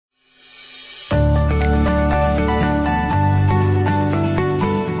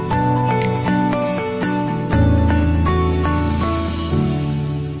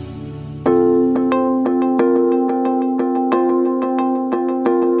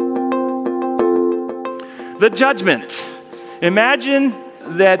The judgment. Imagine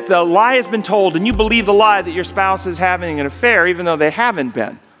that a lie has been told and you believe the lie that your spouse is having an affair even though they haven't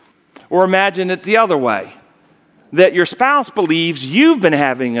been. Or imagine it the other way, that your spouse believes you've been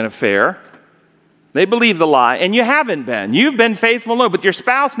having an affair. They believe the lie and you haven't been. You've been faithful and loyal, but your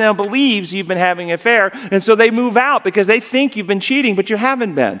spouse now believes you've been having an affair, and so they move out because they think you've been cheating, but you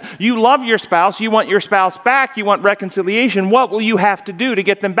haven't been. You love your spouse. You want your spouse back. You want reconciliation. What will you have to do to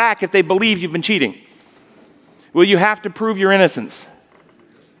get them back if they believe you've been cheating? Will you have to prove your innocence?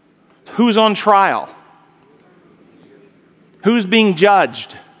 Who's on trial? Who's being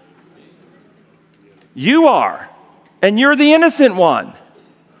judged? You are, and you're the innocent one.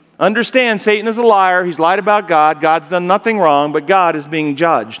 Understand, Satan is a liar. He's lied about God. God's done nothing wrong, but God is being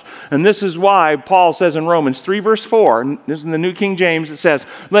judged. And this is why Paul says in Romans 3 verse 4, and this is in the New King James, it says,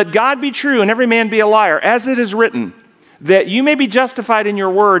 "Let God be true and every man be a liar, as it is written, that you may be justified in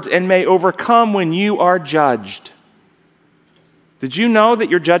your words and may overcome when you are judged." Did you know that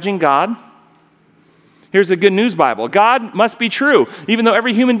you're judging God? Here's the Good News Bible. God must be true, even though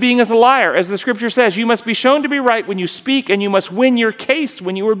every human being is a liar. As the scripture says, you must be shown to be right when you speak, and you must win your case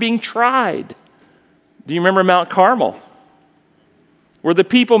when you are being tried. Do you remember Mount Carmel? Were the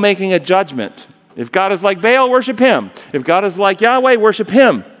people making a judgment? If God is like Baal, worship him. If God is like Yahweh, worship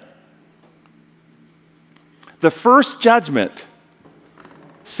him. The first judgment,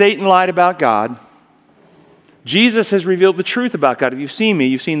 Satan lied about God. Jesus has revealed the truth about God. If you've seen me,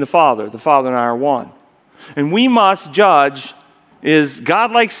 you've seen the Father. The Father and I are one. And we must judge, is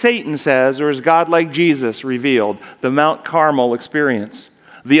God like Satan says, or is God like Jesus revealed? The Mount Carmel experience.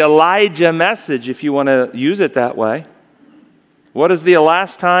 The Elijah message, if you want to use it that way. What is the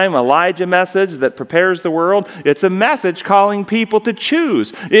last time Elijah message that prepares the world? It's a message calling people to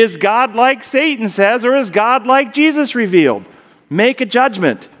choose. Is God like Satan says, or is God like Jesus revealed? Make a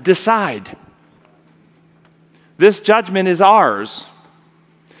judgment. Decide. This judgment is ours.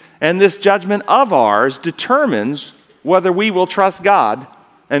 And this judgment of ours determines whether we will trust God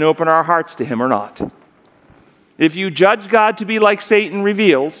and open our hearts to him or not. If you judge God to be like Satan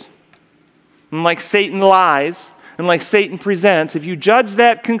reveals, and like Satan lies, and like Satan presents, if you judge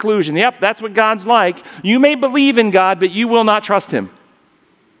that conclusion, yep, that's what God's like, you may believe in God, but you will not trust him.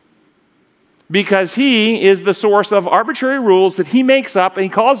 Because he is the source of arbitrary rules that he makes up, and he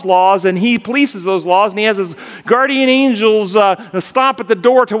calls laws, and he polices those laws, and he has his guardian angels stop at the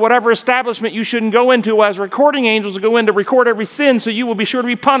door to whatever establishment you shouldn't go into, as recording angels go in to record every sin, so you will be sure to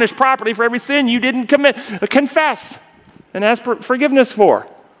be punished properly for every sin you didn't confess and ask forgiveness for.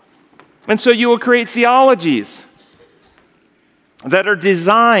 And so you will create theologies that are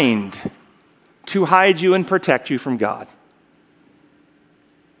designed to hide you and protect you from God.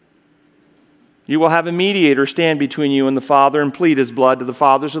 You will have a mediator stand between you and the Father and plead his blood to the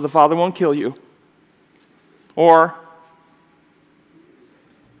Father so the Father won't kill you. Or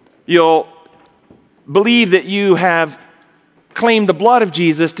you'll believe that you have claimed the blood of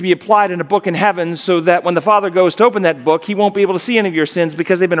Jesus to be applied in a book in heaven so that when the Father goes to open that book, he won't be able to see any of your sins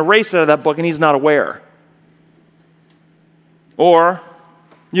because they've been erased out of that book and he's not aware. Or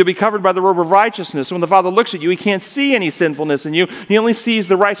you'll be covered by the robe of righteousness. So when the Father looks at you, he can't see any sinfulness in you. He only sees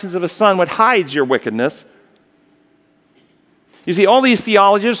the righteousness of his Son, what hides your wickedness. You see, all these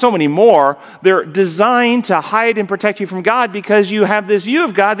theologies, so many more, they're designed to hide and protect you from God because you have this view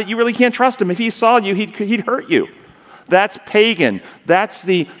of God that you really can't trust him. If he saw you, he'd hurt you. That's pagan. That's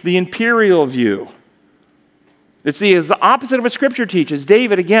the imperial view. It's the opposite of what Scripture teaches.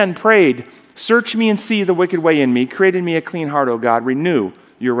 David again prayed, "Search me and see the wicked way in me. Create in me a clean heart, O God. Renew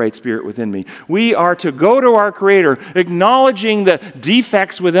your right spirit within me." We are to go to our Creator, acknowledging the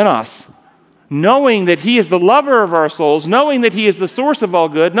defects within us, knowing that he is the lover of our souls, knowing that he is the source of all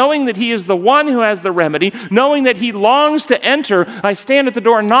good, knowing that he is the one who has the remedy, knowing that he longs to enter. I stand at the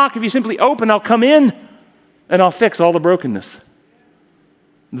door and knock. If you simply open, I'll come in and I'll fix all the brokenness.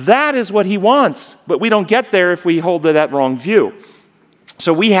 That is what he wants, but we don't get there if we hold to that wrong view.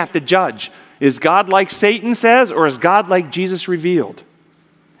 So we have to judge. Is God like Satan says, or is God like Jesus revealed?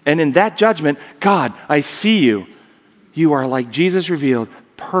 And in that judgment, God, I see you. You are like Jesus revealed,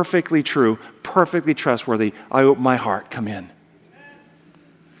 perfectly true, perfectly trustworthy. I open my heart, come in.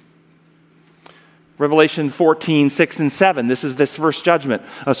 Revelation 14, 6 and 7. This is this first judgment.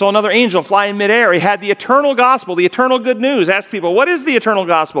 I saw another angel fly in midair. He had the eternal gospel, the eternal good news. Ask people, what is the eternal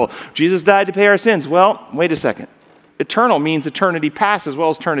gospel? Jesus died to pay our sins. Well, wait a second. Eternal means eternity past as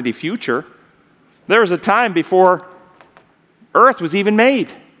well as eternity future. There was a time before earth was even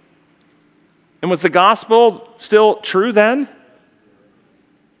made. And was the gospel still true then?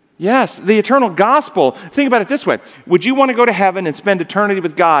 Yes, the eternal gospel. Think about it this way. Would you want to go to heaven and spend eternity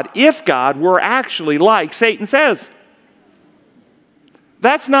with God if God were actually like Satan says?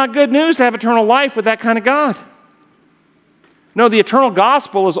 That's not good news to have eternal life with that kind of God. No, the eternal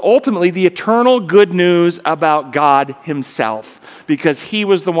gospel is ultimately the eternal good news about God himself, because he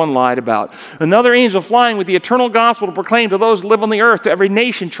was the one lied about. Another angel flying with the eternal gospel to proclaim to those who live on the earth, to every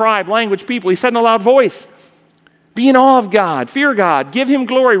nation, tribe, language, people. He said in a loud voice, be in awe of God, fear God, give him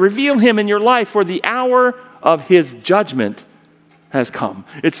glory, reveal him in your life, for the hour of his judgment has come.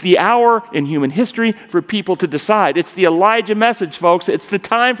 It's the hour in human history for people to decide. It's the Elijah message, folks. It's the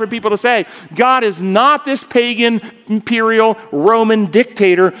time for people to say, God is not this pagan, imperial, Roman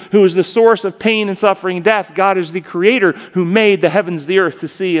dictator who is the source of pain and suffering and death. God is the creator who made the heavens, the earth, the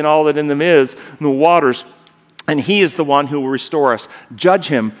sea, and all that in them is, and the waters. And he is the one who will restore us. Judge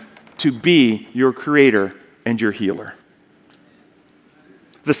him to be your creator and your healer.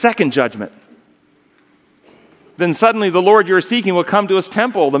 The second judgment. Then suddenly the Lord you are seeking will come to his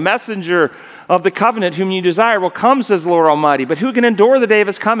temple. The messenger of the covenant whom you desire will come, says the Lord Almighty. But who can endure the day of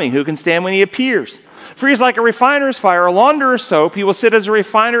his coming? Who can stand when he appears? For he is like a refiner's fire, a launderer's soap. He will sit as a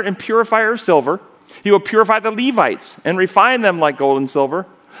refiner and purifier of silver. He will purify the Levites and refine them like gold and silver.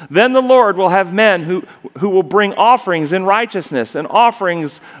 Then the Lord will have men who will bring offerings in righteousness, and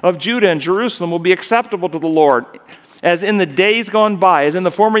offerings of Judah and Jerusalem will be acceptable to the Lord. As in the days gone by, as in the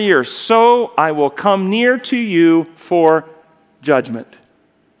former years, so I will come near to you for judgment.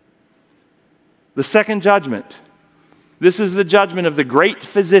 The second judgment. This is the judgment of the great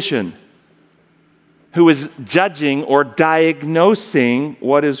physician who is judging or diagnosing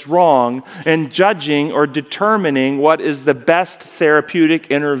what is wrong and judging or determining what is the best therapeutic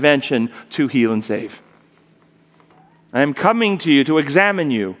intervention to heal and save. I am coming to you to examine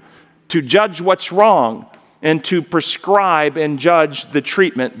you, to judge what's wrong, and to prescribe and judge the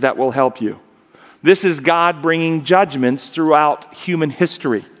treatment that will help you. This is God bringing judgments throughout human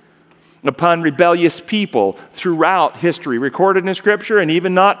history upon rebellious people throughout history, recorded in Scripture and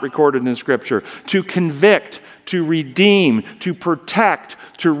even not recorded in Scripture, to convict, to redeem, to protect,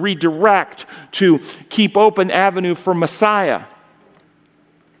 to redirect, to keep open avenue for Messiah.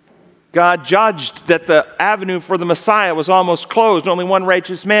 God judged that the avenue for the Messiah was almost closed, only one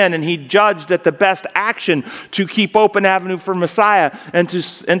righteous man, and he judged that the best action to keep open avenue for Messiah and to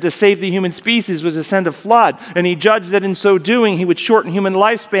save the human species was to send a flood. And he judged that in so doing, he would shorten human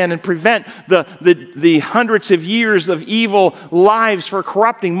lifespan and prevent the hundreds of years of evil lives for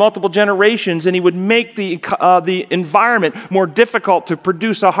corrupting multiple generations, and he would make the environment more difficult to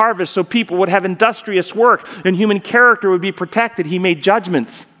produce a harvest so people would have industrious work and human character would be protected. He made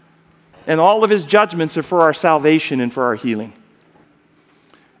judgments. And all of his judgments are for our salvation and for our healing.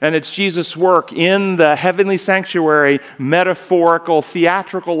 And it's Jesus' work in the heavenly sanctuary, metaphorical,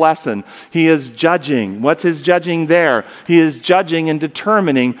 theatrical lesson. He is judging. What's his judging there? He is judging and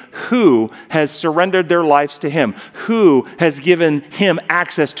determining who has surrendered their lives to him, who has given him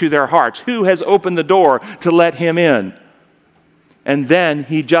access to their hearts, who has opened the door to let him in. And then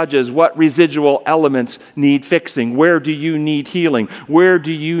he judges what residual elements need fixing. Where do you need healing? Where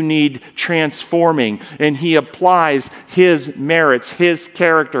do you need transforming? And he applies his merits, his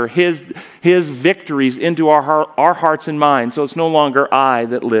character, his victories into our hearts and minds. So it's no longer I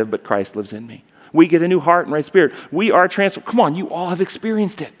that live, but Christ lives in me. We get a new heart and right spirit. We are transformed. Come on, you all have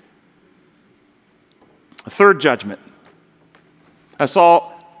experienced it. A third judgment. I saw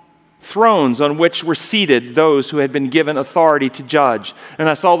thrones on which were seated those who had been given authority to judge. And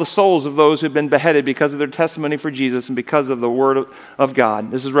I saw the souls of those who had been beheaded because of their testimony for Jesus and because of the word of God.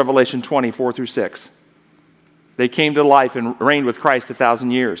 This is Revelation 20:4-6. They came to life and reigned with Christ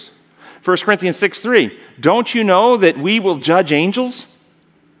 1,000 years. 1 Corinthians 6:3. Don't you know that we will judge angels?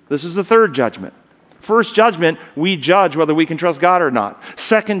 This is the third judgment. First judgment, we judge whether we can trust God or not.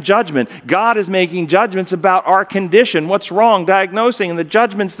 Second judgment, God is making judgments about our condition, what's wrong, diagnosing, and the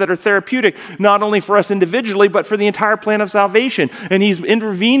judgments that are therapeutic, not only for us individually, but for the entire plan of salvation. And he's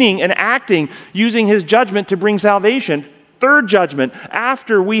intervening and acting, using his judgment to bring salvation. Third judgment,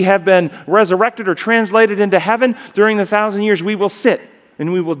 after we have been resurrected or translated into heaven, during the 1,000 years, we will sit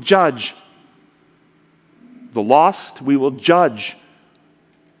and we will judge the lost. We will judge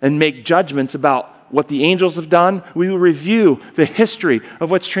and make judgments about what the angels have done. We will review the history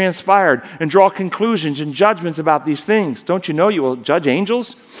of what's transpired and draw conclusions and judgments about these things. Don't you know you will judge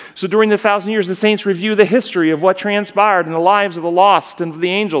angels? So during the 1,000 years, the saints review the history of what transpired in the lives of the lost and of the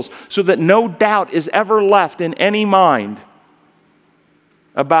angels, so that no doubt is ever left in any mind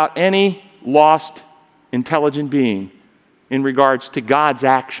about any lost, intelligent being in regards to God's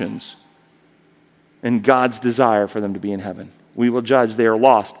actions and God's desire for them to be in heaven. we will judge they are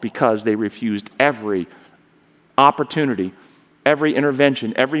lost because they refused every opportunity, every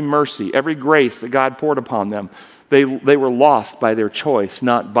intervention, every mercy, every grace that God poured upon them. They were lost by their choice,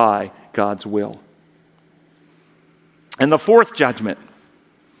 not by God's will. And the fourth judgment,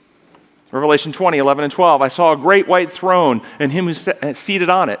 Revelation 20, 11 and 12, I saw a great white throne and him who seated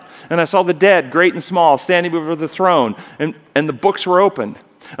on it. And I saw the dead, great and small, standing before the throne, and the books were opened.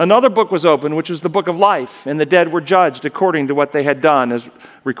 Another book was opened, which was the book of life, and the dead were judged according to what they had done, as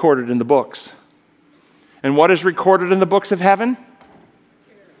recorded in the books. And what is recorded in the books of heaven?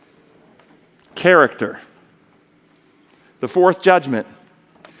 Character. The fourth judgment.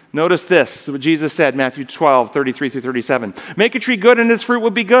 Notice this, what Jesus said, Matthew 12, 33 through 37. Make a tree good and its fruit will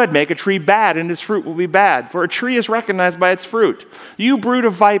be good. Make a tree bad and its fruit will be bad. For a tree is recognized by its fruit. You brood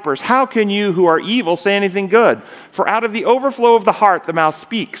of vipers, how can you who are evil say anything good? For out of the overflow of the heart the mouth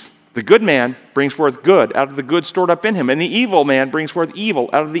speaks. The good man brings forth good out of the good stored up in him, and the evil man brings forth evil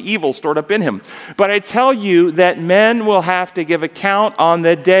out of the evil stored up in him. But I tell you that men will have to give account on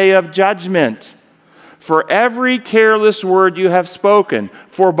the day of judgment for every careless word you have spoken.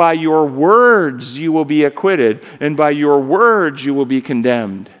 For by your words you will be acquitted, and by your words you will be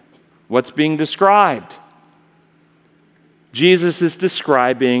condemned. What's being described? Jesus is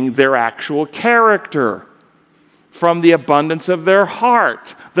describing their actual character from the abundance of their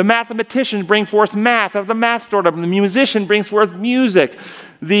heart. The mathematician brings forth math out of the math stored up, and the musician brings forth music.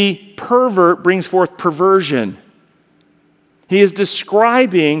 The pervert brings forth perversion. He is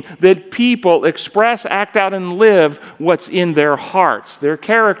describing that people express, act out, and live what's in their hearts, their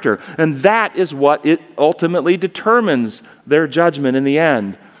character. And that is what it ultimately determines their judgment in the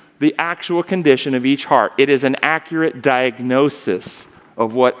end, the actual condition of each heart. It is an accurate diagnosis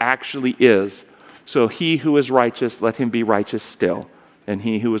of what actually is. So he who is righteous, let him be righteous still. And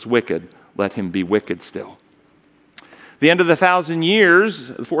he who is wicked, let him be wicked still. The end of the 1,000 years,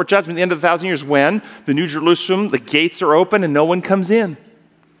 the fourth judgment, the end of the 1,000 years, when the New Jerusalem, the gates are open and no one comes in.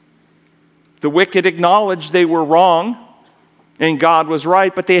 The wicked acknowledge they were wrong and God was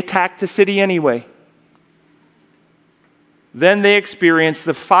right, but they attacked the city anyway. Then they experience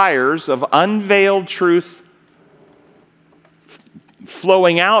the fires of unveiled truth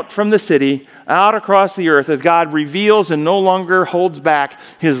flowing out from the city, out across the earth, as God reveals and no longer holds back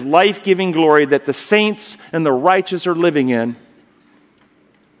his life-giving glory that the saints and the righteous are living in.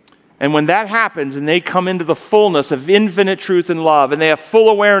 And when that happens and they come into the fullness of infinite truth and love, and they have full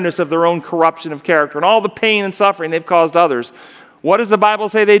awareness of their own corruption of character and all the pain and suffering they've caused others, what does the Bible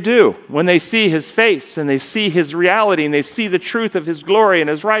say they do? When they see his face and they see his reality and they see the truth of his glory and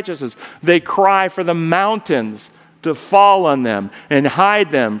his righteousness, they cry for the mountains to fall on them and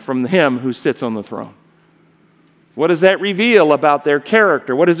hide them from him who sits on the throne. What does that reveal about their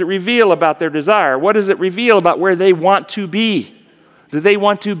character? What does it reveal about their desire? What does it reveal about where they want to be? Do they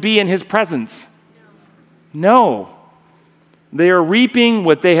want to be in his presence? No. They are reaping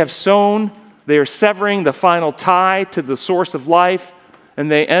what they have sown. They are severing the final tie to the source of life,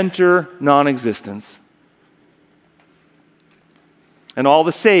 and they enter non-existence. And all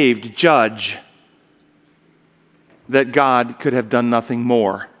the saved judge that God could have done nothing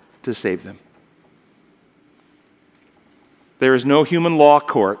more to save them. There is no human law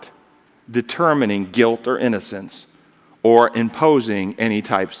court determining guilt or innocence or imposing any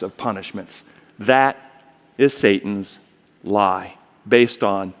types of punishments. That is Satan's lie, based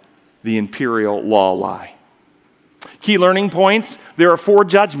on the imperial law lie. Key learning points: there are 4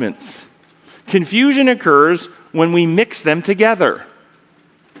 judgments. Confusion occurs when we mix them together.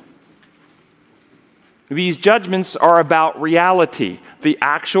 These judgments are about reality, the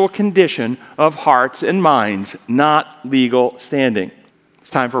actual condition of hearts and minds, not legal standing. It's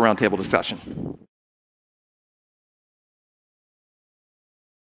time for a roundtable discussion.